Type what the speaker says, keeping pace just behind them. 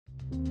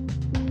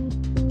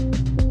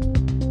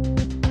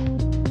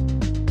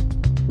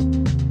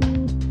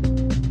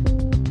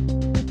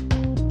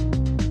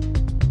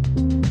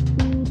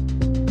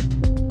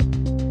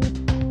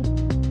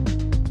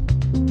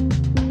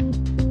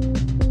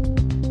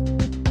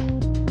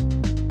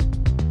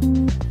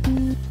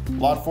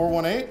Lot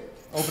 418,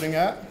 opening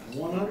at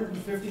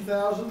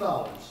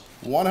 $150,000.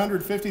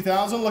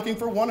 150,000, looking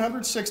for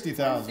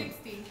 160,000.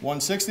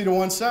 160 to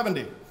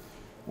 170.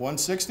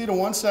 160 to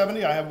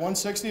 170. I have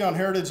 160 on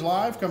Heritage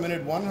Live, coming in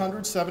at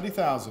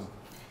 170,000.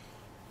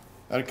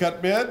 At a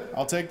cut bid,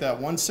 I'll take that.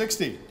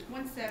 160.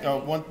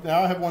 170.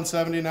 Now I have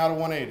 170, now to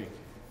 180.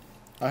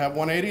 I have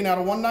 180, now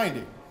to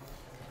 190.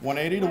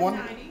 180 to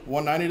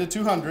 190 to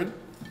 200.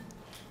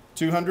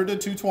 200 to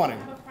 220.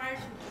 How about prior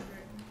 200?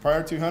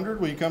 Prior 200,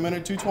 will you come in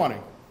at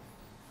 220?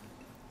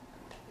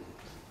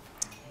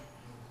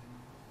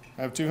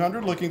 I have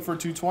 200, looking for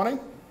 220.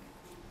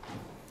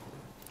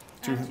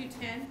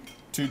 210.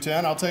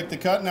 210, I'll take the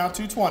cut, now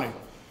 220.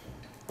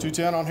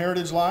 210 on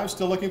Heritage Live,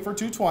 still looking for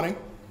 220.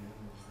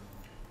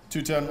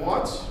 210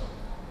 once.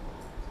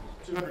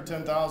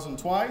 210,000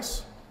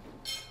 twice.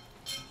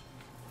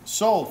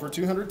 Sold for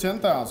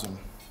 210,000.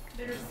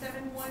 Bidder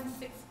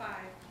 7165.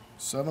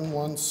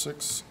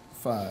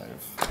 7165.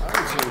 I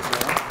would say so.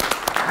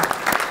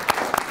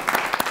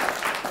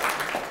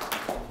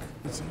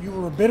 You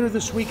were a bidder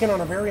this weekend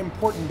on a very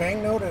important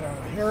banknote at a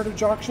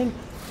heritage auction.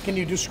 Can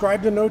you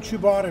describe the note you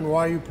bought and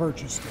why you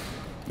purchased it?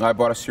 I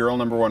bought a serial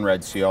number 1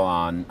 red seal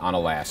on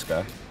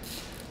Alaska,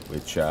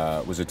 which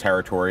was a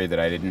territory that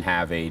I didn't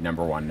have a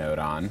number 1 note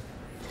on.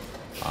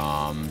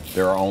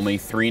 There are only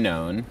 3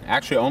 known.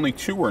 Actually, only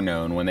 2 were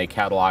known when they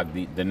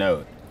cataloged the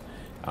note.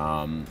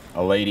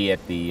 A lady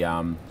at the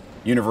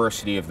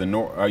University of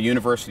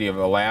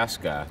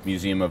Alaska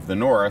Museum of the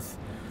North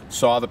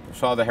saw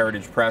the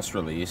Heritage press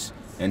release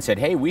and said,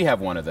 "Hey, we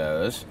have one of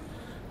those."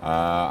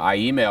 I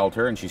emailed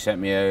her and she sent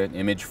me an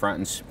image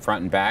front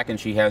and back, and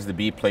she has the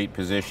B plate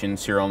position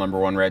serial number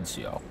 1 red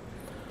seal.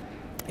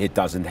 It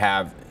doesn't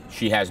have.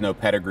 She has no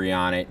pedigree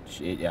on it.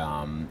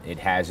 It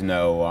has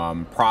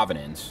no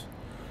provenance,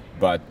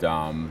 but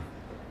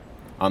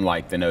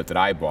unlike the note that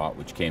I bought,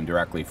 which came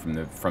directly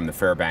from the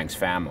Fairbanks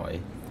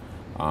family,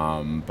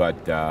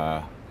 but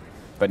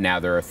now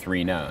there are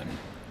 3 known.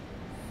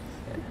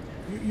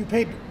 You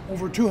paid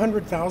over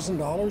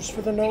 $200,000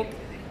 for the note.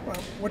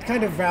 What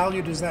kind of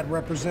value does that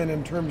represent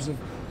in terms of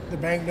the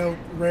banknote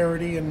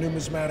rarity and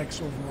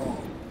numismatics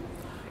overall?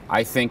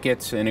 I think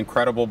it's an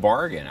incredible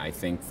bargain. I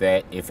think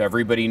that if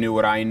everybody knew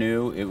what I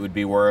knew, it would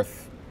be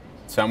worth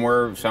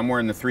somewhere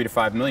in the $3 to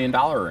 $5 million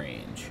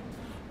range.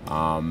 There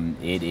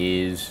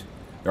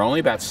are only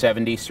about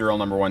 70 serial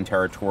number 1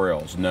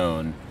 territorials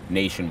known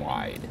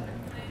nationwide.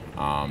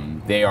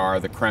 They are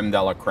the creme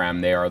de la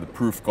creme. They are the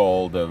proof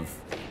gold of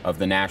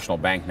the national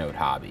banknote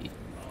hobby.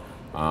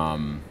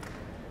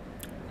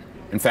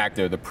 In fact,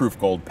 they're the proof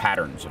gold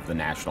patterns of the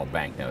national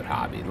banknote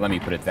hobby. Let me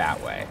put it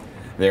that way.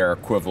 They're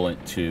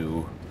equivalent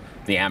to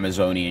the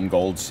Amazonian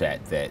gold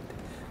set that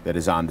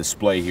is on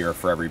display here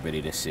for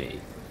everybody to see.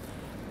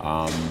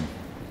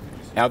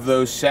 Of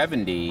those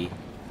 70,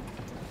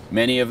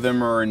 many of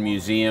them are in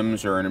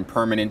museums or in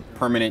permanent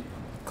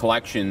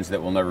collections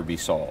that will never be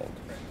sold.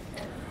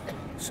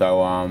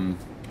 So I'm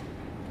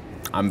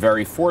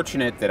very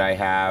fortunate that I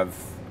have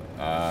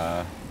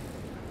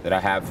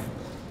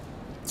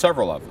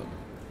several of them.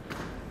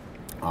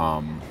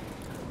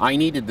 I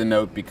needed the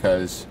note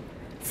because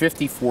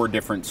 54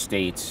 different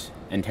states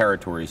and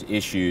territories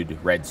issued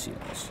red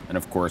seals. And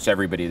of course,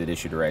 everybody that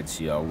issued a red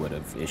seal would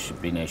have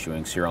been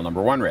issuing serial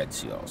number 1 red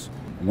seals.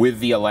 With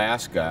the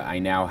Alaska, I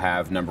now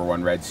have number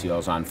 1 red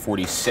seals on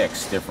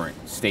 46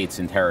 different states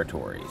and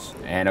territories.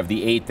 And of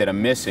the 8 that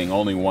I'm missing,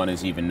 only 1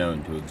 is even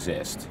known to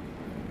exist.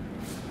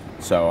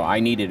 So I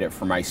needed it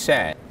for my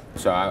set,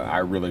 so I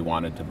really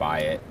wanted to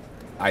buy it.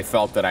 I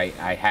felt that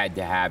I had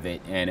to have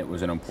it, and it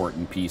was an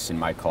important piece in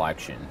my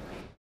collection.